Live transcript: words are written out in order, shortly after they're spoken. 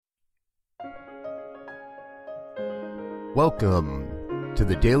Welcome to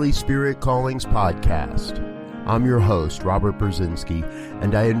the Daily Spirit Callings podcast. I'm your host, Robert Brzezinski,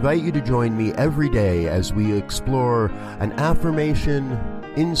 and I invite you to join me every day as we explore an affirmation,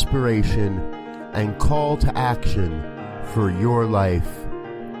 inspiration, and call to action for your life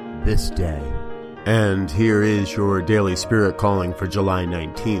this day. And here is your Daily Spirit Calling for July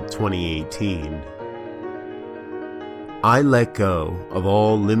 19th, 2018. I let go of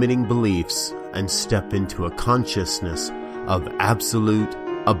all limiting beliefs and step into a consciousness of absolute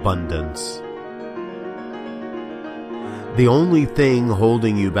abundance. The only thing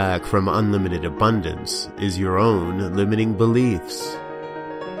holding you back from unlimited abundance is your own limiting beliefs.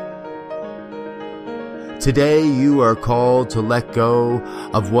 Today you are called to let go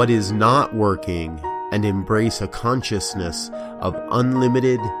of what is not working and embrace a consciousness of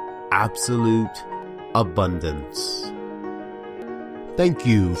unlimited, absolute abundance. Thank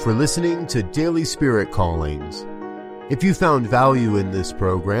you for listening to Daily Spirit Callings. If you found value in this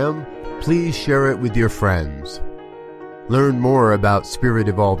program, please share it with your friends. Learn more about Spirit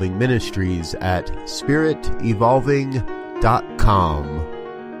Evolving Ministries at spiritevolving.com.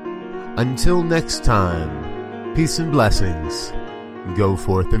 Until next time, peace and blessings. Go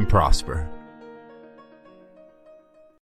forth and prosper.